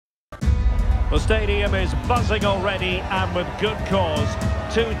The stadium is buzzing already, and with good cause.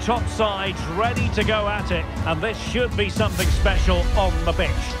 Two top sides ready to go at it, and this should be something special on the pitch.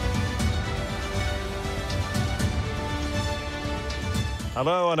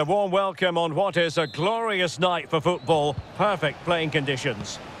 Hello and a warm welcome on what is a glorious night for football. Perfect playing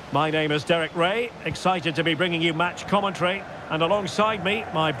conditions. My name is Derek Ray, excited to be bringing you match commentary, and alongside me,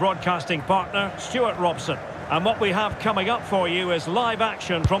 my broadcasting partner, Stuart Robson. And what we have coming up for you is live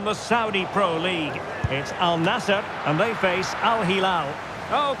action from the Saudi Pro League. It's Al Nassr, and they face Al Hilal.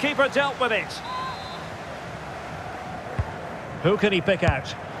 Oh, keeper dealt with it. Who can he pick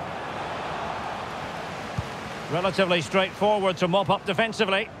out? Relatively straightforward to mop up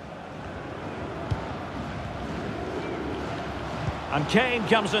defensively. And Kane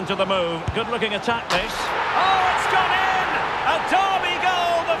comes into the move. Good-looking attack, this. Oh, it's gone in! A derby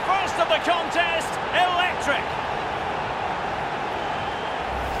goal, the first of the contest. Electric!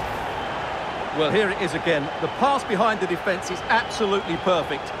 Well, here it is again. The pass behind the defence is absolutely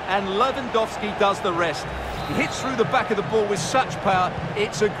perfect. And Lewandowski does the rest. He hits through the back of the ball with such power.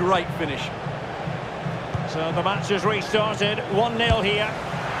 It's a great finish. So the match is restarted. 1-0 here.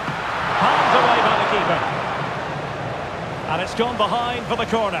 Palmed away by the keeper. And it's gone behind for the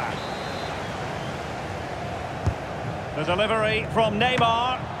corner. The delivery from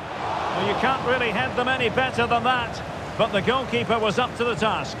Neymar. Well, you can't really head them any better than that. But the goalkeeper was up to the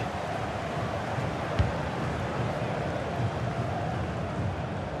task.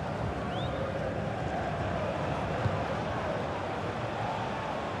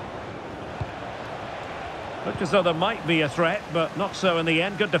 Looked as though there might be a threat, but not so in the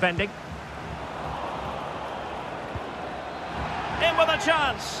end. Good defending. In with a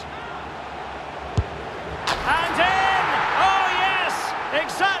chance. And in! Oh, yes!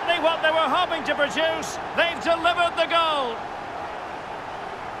 Exactly what they were hoping to produce. They've delivered the goal.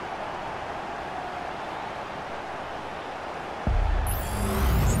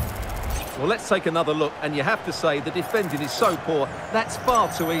 Well, let's take another look, and you have to say the defending is so poor. That's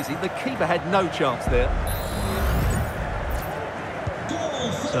far too easy. The keeper had no chance there.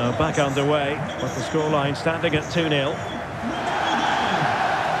 So back underway with the scoreline standing at 2-0.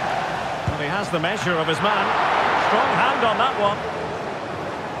 Well, he has the measure of his man. Strong hand on that one.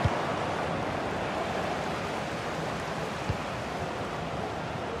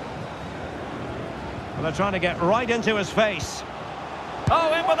 Well, they're trying to get right into his face.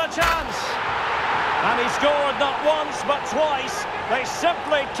 Oh, in with a chance! And he scored not once, but twice. They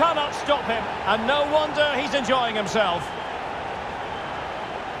simply cannot stop him. And no wonder he's enjoying himself.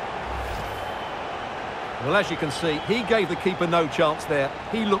 Well, as you can see, he gave the keeper no chance there.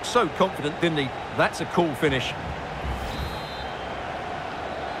 He looked so confident, didn't he? That's a cool finish.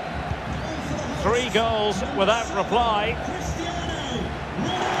 3 goals without reply.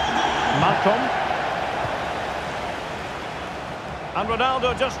 Malcolm. And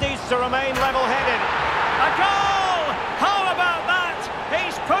Ronaldo just needs to remain level-headed. A goal! How about that?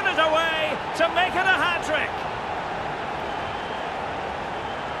 He's put it away to make it a hat-trick.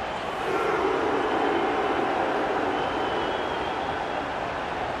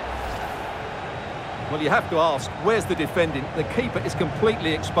 Well, you have to ask, where's the defending? The keeper is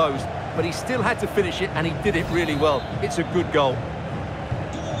completely exposed, but he still had to finish it, and he did it really well. It's a good goal.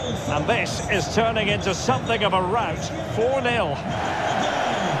 And this is turning into something of a rout. 4-0.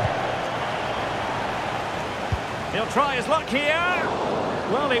 He'll try his luck here.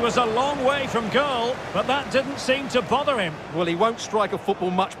 Well, he was a long way from goal, but that didn't seem to bother him. Well, he won't strike a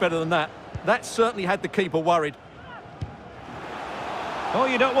football much better than that. That certainly had the keeper worried. Oh,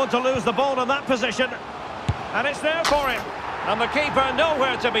 you don't want to lose the ball in that position. And it's there for him. And the keeper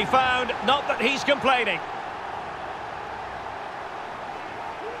nowhere to be found. Not that he's complaining.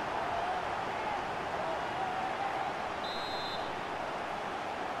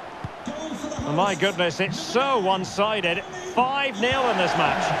 Oh, my goodness, it's so one-sided. 5-0 in this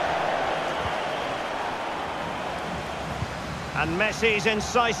match. And Messi's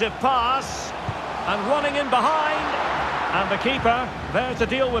incisive pass. And running in behind. And the keeper there to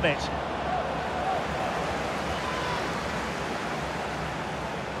deal with it.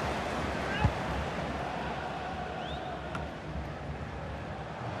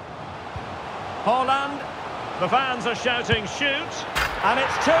 Haalanad. The fans are shouting shoot. And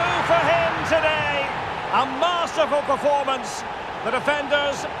it's 2 for him today. A masterful performance. The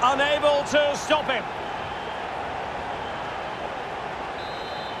defenders unable to stop him.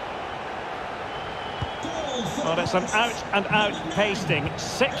 Well, it's an out-and-out pasting.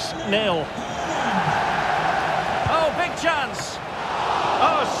 6-0. Oh, big chance.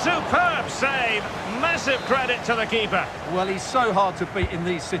 Oh, Superb save. Massive credit to the keeper. Well, he's so hard to beat in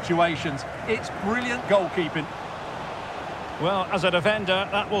these situations. It's brilliant goalkeeping. Well, as a defender,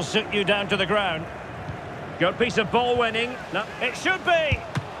 that will sit you down to the ground. Good piece of ball winning. No, it should be.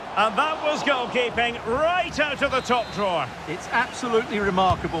 And that was goalkeeping right out of the top drawer. It's absolutely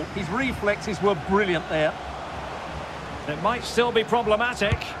remarkable. His reflexes were brilliant there. It might still be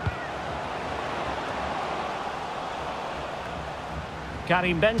problematic.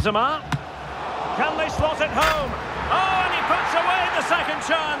 Karim Benzema. Can they slot it home? Oh, and he puts away the second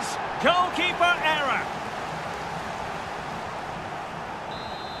chance. Goalkeeper error.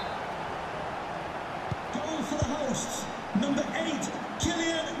 Goal for the hosts. Number 8,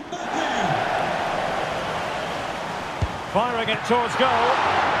 Kylian Mbappe. Firing it towards goal.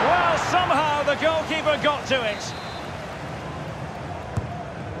 Well, somehow the goalkeeper got to it.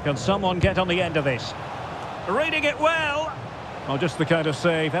 Can someone get on the end of this? Reading it well. Oh, just the kind of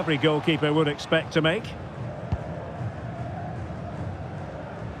save every goalkeeper would expect to make.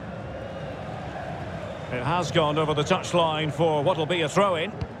 It has gone over the touchline for what will be a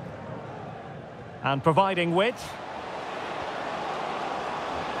throw-in. And providing width.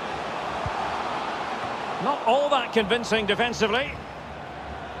 Not all that convincing defensively.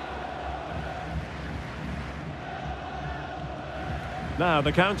 Now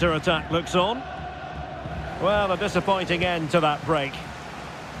the counter-attack looks on. Well, a disappointing end to that break.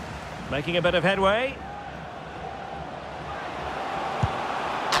 Making a bit of headway.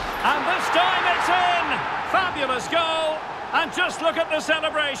 And this time it's in! Fabulous goal! And just look at the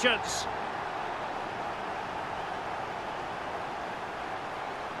celebrations.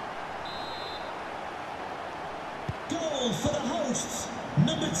 Goal for the hosts.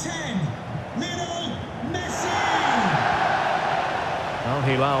 Number 10, Lionel Messi. Well,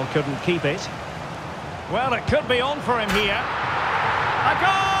 Hilal couldn't keep it. Well, it could be on for him here. A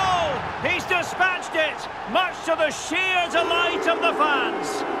goal! He's dispatched it, much to the sheer delight of the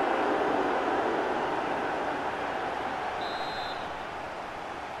fans.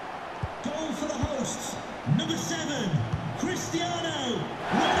 Goal for the hosts. Number 7, Cristiano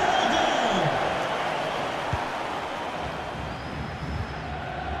Ronaldo.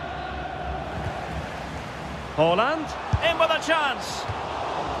 Haalanad in with a chance.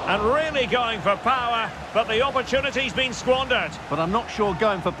 And really going for power, but the opportunity's been squandered. But I'm not sure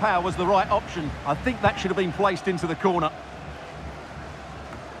going for power was the right option. I think that should have been placed into the corner.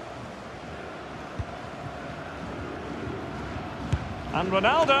 And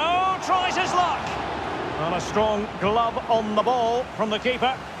Ronaldo tries his luck. And a strong glove on the ball from the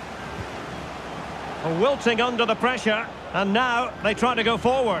keeper. Wilting under the pressure, and now they try to go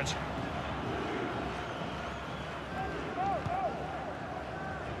forward.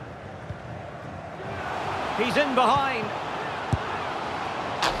 He's in behind.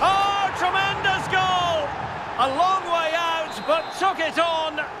 Oh, tremendous goal! A long way out, but took it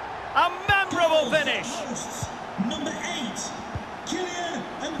on. A memorable finish. Hosts. Number 8, Kylian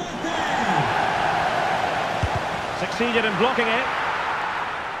Mbappe. Succeeded in blocking it.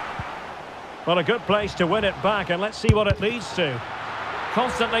 Well, a good place to win it back, and let's see what it leads to.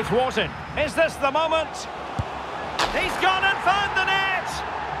 Constantly thwarted. Is this the moment? He's gone and found the net!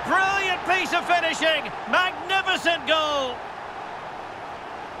 Brilliant piece of finishing! Magnificent goal!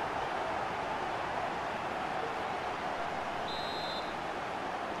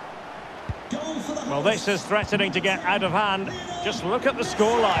 Goal for the Well, this is threatening to get out of hand. Just look at the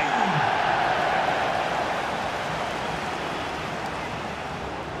scoreline.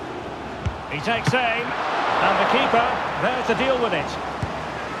 He takes aim, and the keeper there to deal with it.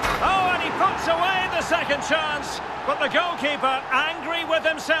 Oh, and he puts away the second chance, but the goalkeeper angry with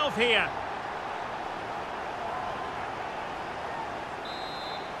himself here.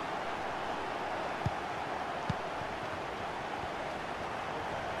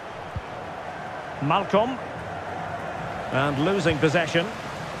 Malcolm. And losing possession.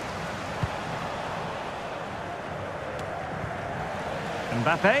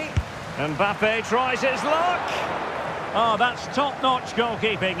 Mbappe. Mbappe tries his luck. Oh, that's top-notch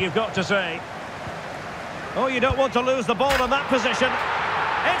goalkeeping, you've got to say. Oh, you don't want to lose the ball in that position.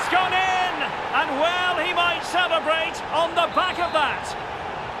 It's gone in! And, well, he might celebrate on the back of that.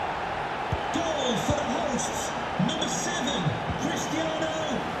 Goal for the hosts. Number 7, Cristiano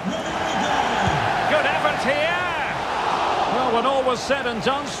Ronaldo. Good effort here. Well, when all was said and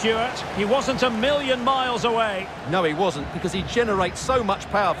done, Stuart, he wasn't a million miles away. No, he wasn't, because he generates so much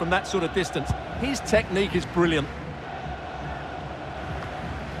power from that sort of distance. His technique is brilliant.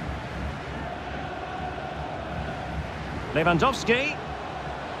 Lewandowski.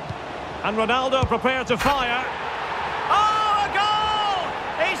 And Ronaldo prepared to fire. Oh, a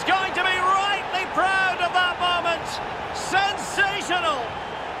goal! He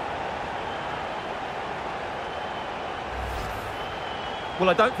Well,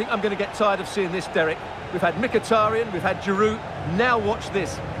 I don't think I'm going to get tired of seeing this, Derek. We've had Mkhitaryan, we've had Giroud. Now watch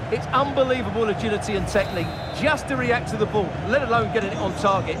this. It's unbelievable agility and technique just to react to the ball, let alone getting it on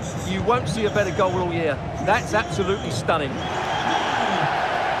target. You won't see a better goal all year. That's absolutely stunning.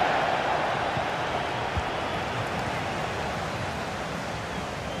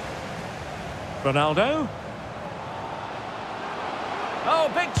 Ronaldo.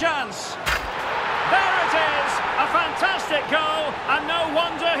 Oh, big chance. There it is. A fantastic goal, and no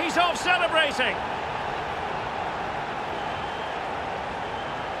wonder he's off celebrating.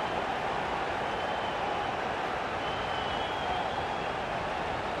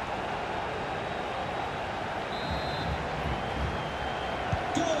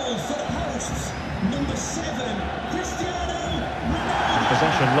 Goal for the hosts, number 7, Cristiano Ronaldo.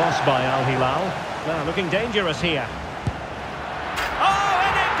 Possession lost by Al Hilal. Now looking dangerous here. Oh,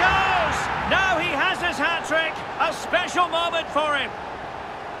 and it goes! Now he has his hat-trick. A special moment for him.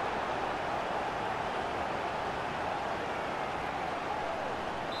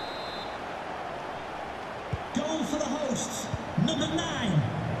 Goal for the hosts, number 9,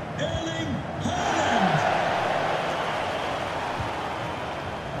 Haalanad.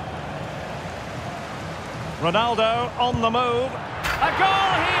 Ronaldo on the move. A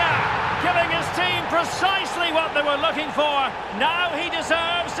goal here! Giving his team precisely what they were looking for. Now he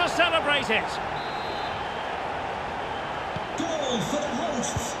deserves to celebrate it. Goal for the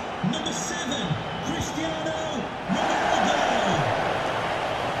hosts, number 7, Cristiano Ronaldo.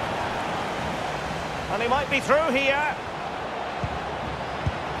 And he might be through here.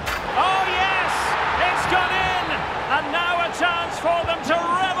 Oh, yes! It's gone in! And now a chance for them to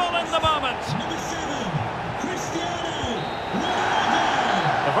revel in the moment. Number 7, Cristiano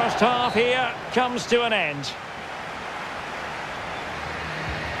Ronaldo. The first half here comes to an end.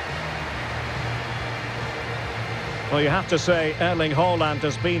 Well, you have to say Erling Haaland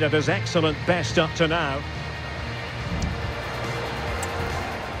has been at his excellent best up to now.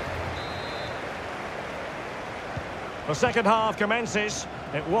 The second half commences.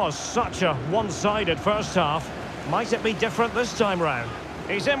 It was such a one-sided first half. Might it be different this time round?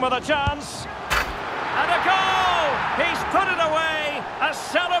 He's in with a chance. And a goal! He's put it away. A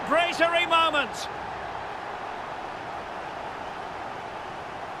celebratory moment.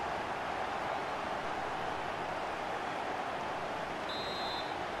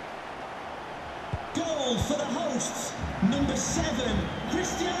 Goal for the hosts, number 7,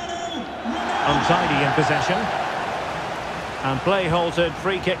 Cristiano Ronaldo. Untidy in possession. And play halted,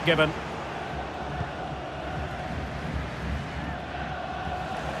 free kick given.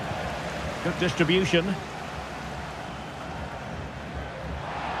 Good distribution.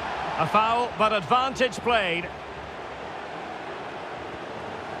 A foul, but advantage played.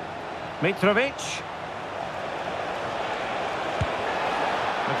 Mitrovic.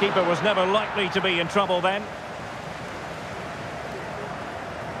 The keeper was never likely to be in trouble then.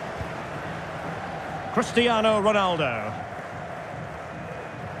 Cristiano Ronaldo.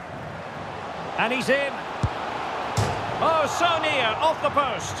 And he's in. Oh, so near, off the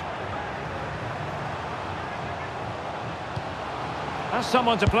post. That's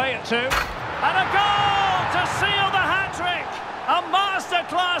someone to play it to. And a goal to seal the hat-trick. A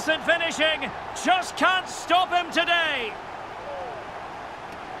masterclass in finishing. Just can't stop him today.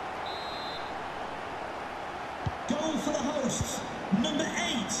 Goal for the hosts, number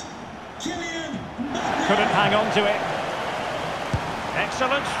 8, Mbappe. Couldn't hang on to it.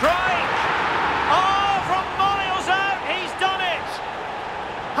 Excellent strike. Oh, from miles out, he's done it.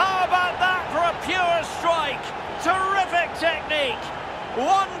 How about that for a pure strike? Terrific technique.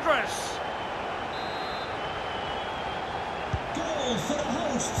 Wondrous. Goal for the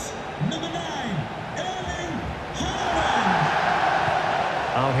hosts, number 9, Erling Haaland.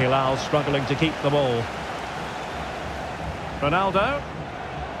 Al Hilal struggling to keep the ball. Ronaldo.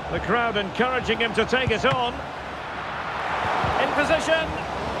 The crowd encouraging him to take it on. In position.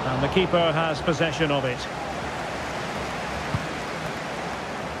 And the keeper has possession of it.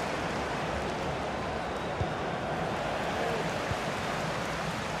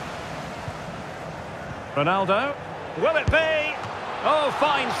 Ronaldo. Will it be? Oh,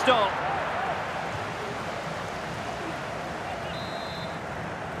 fine stop.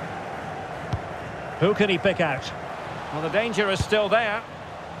 Who can he pick out? Well, the danger is still there.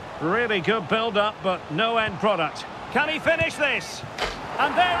 Really good build-up, but no end product. Can he finish this?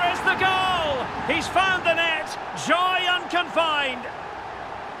 And there is the goal! He's found the net. Joy unconfined.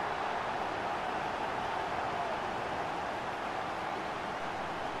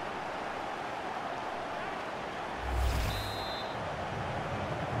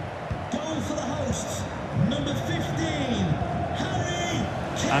 Goal for the hosts, number 15,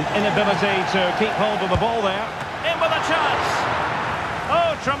 An inability to keep hold of the ball there. In with a chance.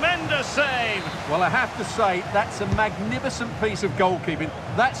 Oh, tremendous save. Well, I have to say, that's a magnificent piece of goalkeeping.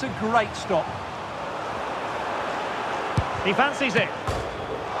 That's a great stop. He fancies it.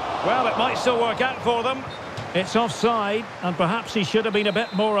 Well, it might still work out for them. It's offside, and perhaps he should have been a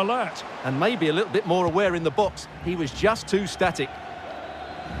bit more alert. And maybe a little bit more aware in the box. He was just too static.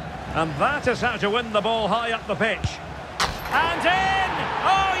 And that is how to win the ball high up the pitch. And in!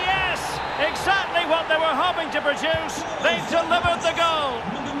 Oh, yes! Exactly what they were hoping to produce. They've delivered the goal.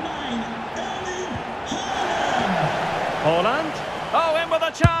 Number 9, Haalanad. Haaland. Oh, in with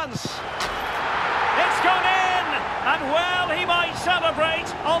a chance. It's gone in! And, well, he might celebrate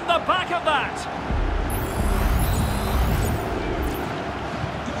on the back of that.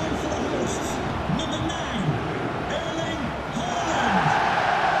 Goal for the hosts. Number 9, Haaland.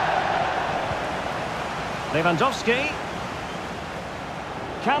 Lewandowski.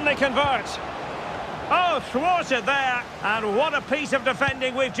 Can they convert? Oh, thwarted there. And what a piece of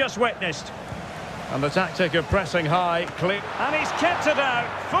defending we've just witnessed. And the tactic of pressing high, clear. And he's kept it out,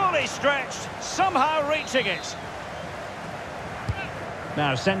 fully stretched, somehow reaching it.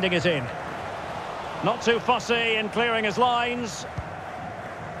 Now sending it in. Not too fussy in clearing his lines.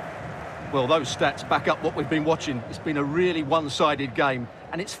 Well, those stats back up what we've been watching. It's been a really one-sided game,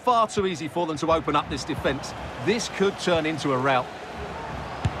 and it's far too easy for them to open up this defence. This could turn into a rout.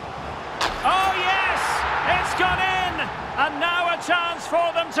 Oh, yes! It's gone in! And now a chance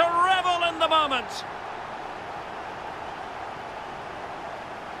for them to revel in the moment.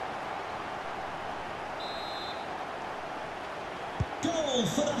 Goal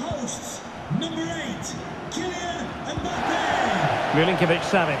for the hosts. Number 8, Kylian Mbappe.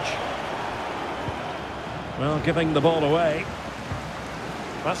 Milinkovic-Savic. Well, giving the ball away.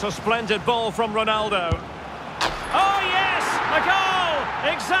 That's a splendid ball from Ronaldo. Oh, yes! A goal!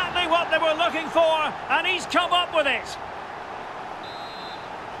 Exactly what they were looking for, and he's come up with it.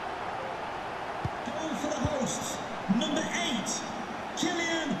 Goal for the hosts. Number 8,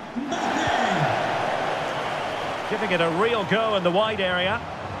 Kylian Mbappe. Giving it a real go in the wide area.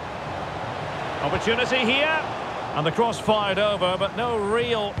 Opportunity here. And the cross fired over, but no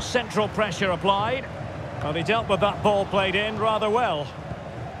real central pressure applied. Well, he dealt with that ball played in rather well.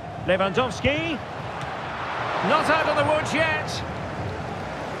 Lewandowski. Not out of the woods yet.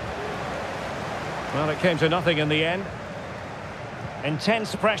 Well, it came to nothing in the end.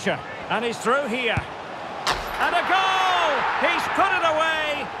 Intense pressure. And he's through here. And a goal! He's put it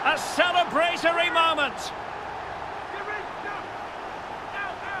away. A celebratory moment.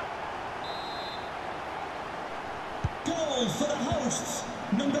 Goal for the hosts.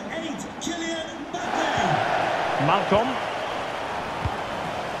 Number 8, Kylian Mbappe. Malcolm.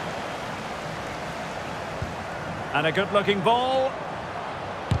 And a good-looking ball.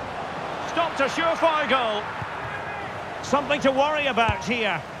 Stopped a surefire goal. Something to worry about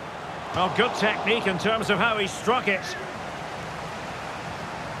here. Well, good technique in terms of how he struck it.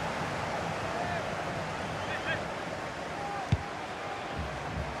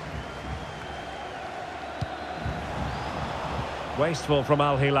 Wasteful from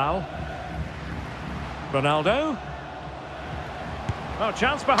Hilal. Ronaldo. Oh,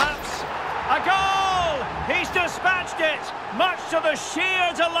 chance perhaps. A goal! He's dispatched it, much to the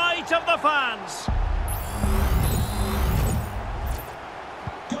sheer delight of the fans.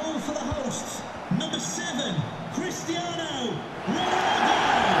 Goal for the hosts. Number 7, Cristiano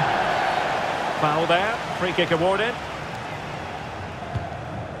Ronaldo. Foul there, free kick awarded.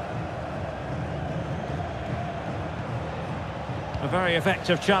 A very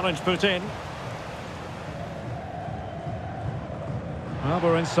effective challenge put in. Well,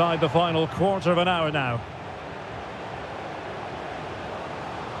 we're inside the final quarter of an hour now.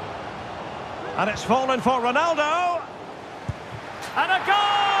 And it's fallen for Ronaldo. And a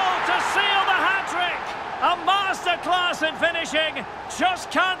goal to seal the hat-trick. A masterclass in finishing.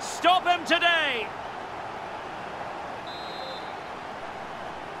 Just can't stop him today.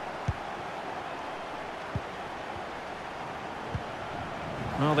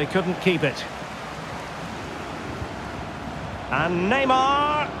 Well, they couldn't keep it. And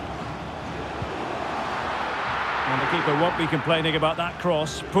Neymar. And the keeper won't be complaining about that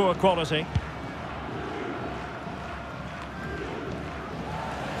cross. Poor quality.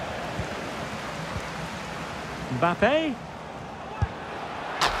 Mbappe.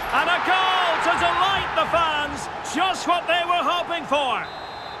 And a goal to delight the fans. Just what they were hoping for.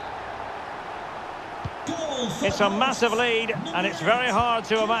 It's a massive lead, and it's very hard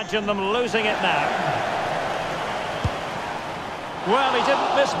to imagine them losing it now. Well, he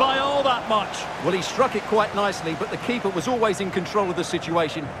didn't miss by all that much. Well, he struck it quite nicely, but the keeper was always in control of the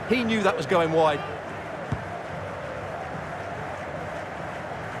situation. He knew that was going wide.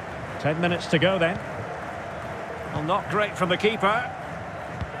 10 minutes to go then. Well, not great from the keeper.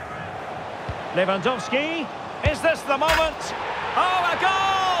 Lewandowski. Is this the moment? Oh, a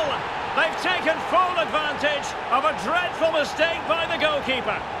goal! They've taken full advantage of a dreadful mistake by the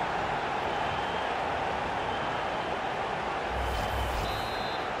goalkeeper.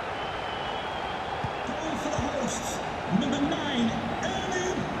 Goal for the hosts. Number 9,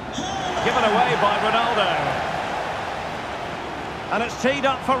 Haalanad. Given away by Ronaldo. And it's teed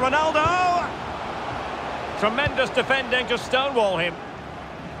up for Ronaldo. Tremendous defending to stonewall him.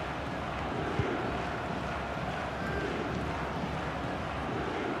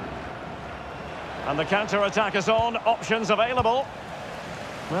 And the counter-attack is on, options available.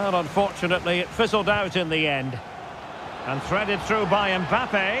 Well, unfortunately, it fizzled out in the end. And threaded through by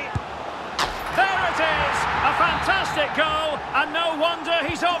Mbappe. There it is! A fantastic goal, and no wonder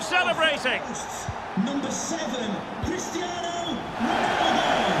he's off celebrating. Number 7, Cristiano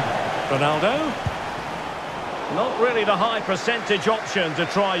Ronaldo. Ronaldo? Not really the high percentage option to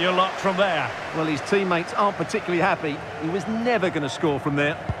try your luck from there. Well, his teammates aren't particularly happy. He was never going to score from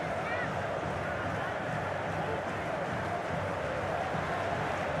there.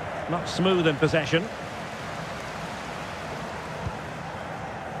 Not smooth in possession.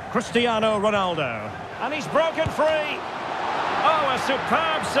 Cristiano Ronaldo. And he's broken free. Oh, a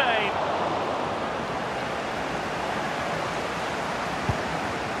superb save.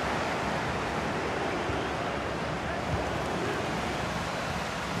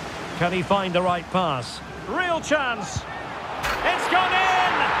 Can he find the right pass? Real chance. It's gone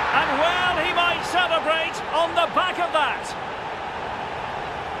in. And well, he might celebrate on the back of that.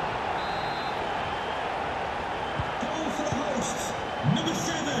 Number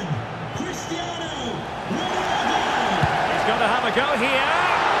 7, Cristiano Ronaldo. He's going to have a go here.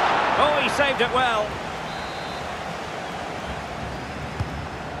 Oh, he saved it well.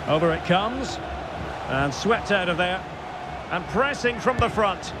 Over it comes. And swept out of there. And pressing from the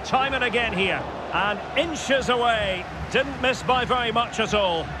front. Time and again here. And inches away. Didn't miss by very much at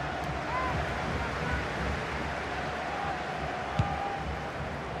all.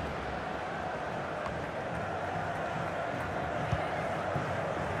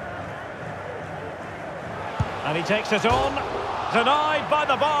 And he takes it on. Denied by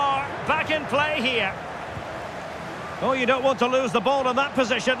the bar. Back in play here. Oh, you don't want to lose the ball in that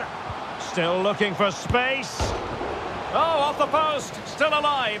position. Still looking for space. Oh, off the post. Still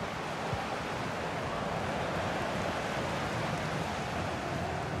alive.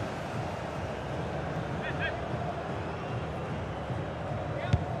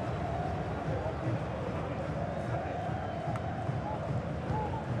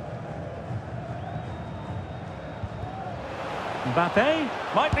 Mbappe,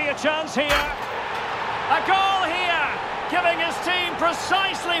 might be a chance here. A goal here, giving his team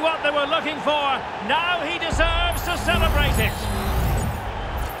precisely what they were looking for. Now he deserves to celebrate it.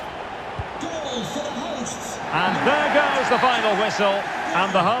 Goal for the hosts. And there goes the final whistle.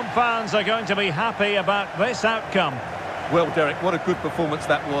 And the home fans are going to be happy about this outcome. Well, Derek, what a good performance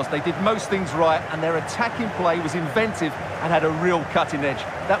that was. They did most things right, and their attacking play was inventive and had a real cutting edge.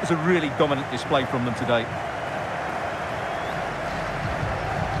 That was a really dominant display from them today.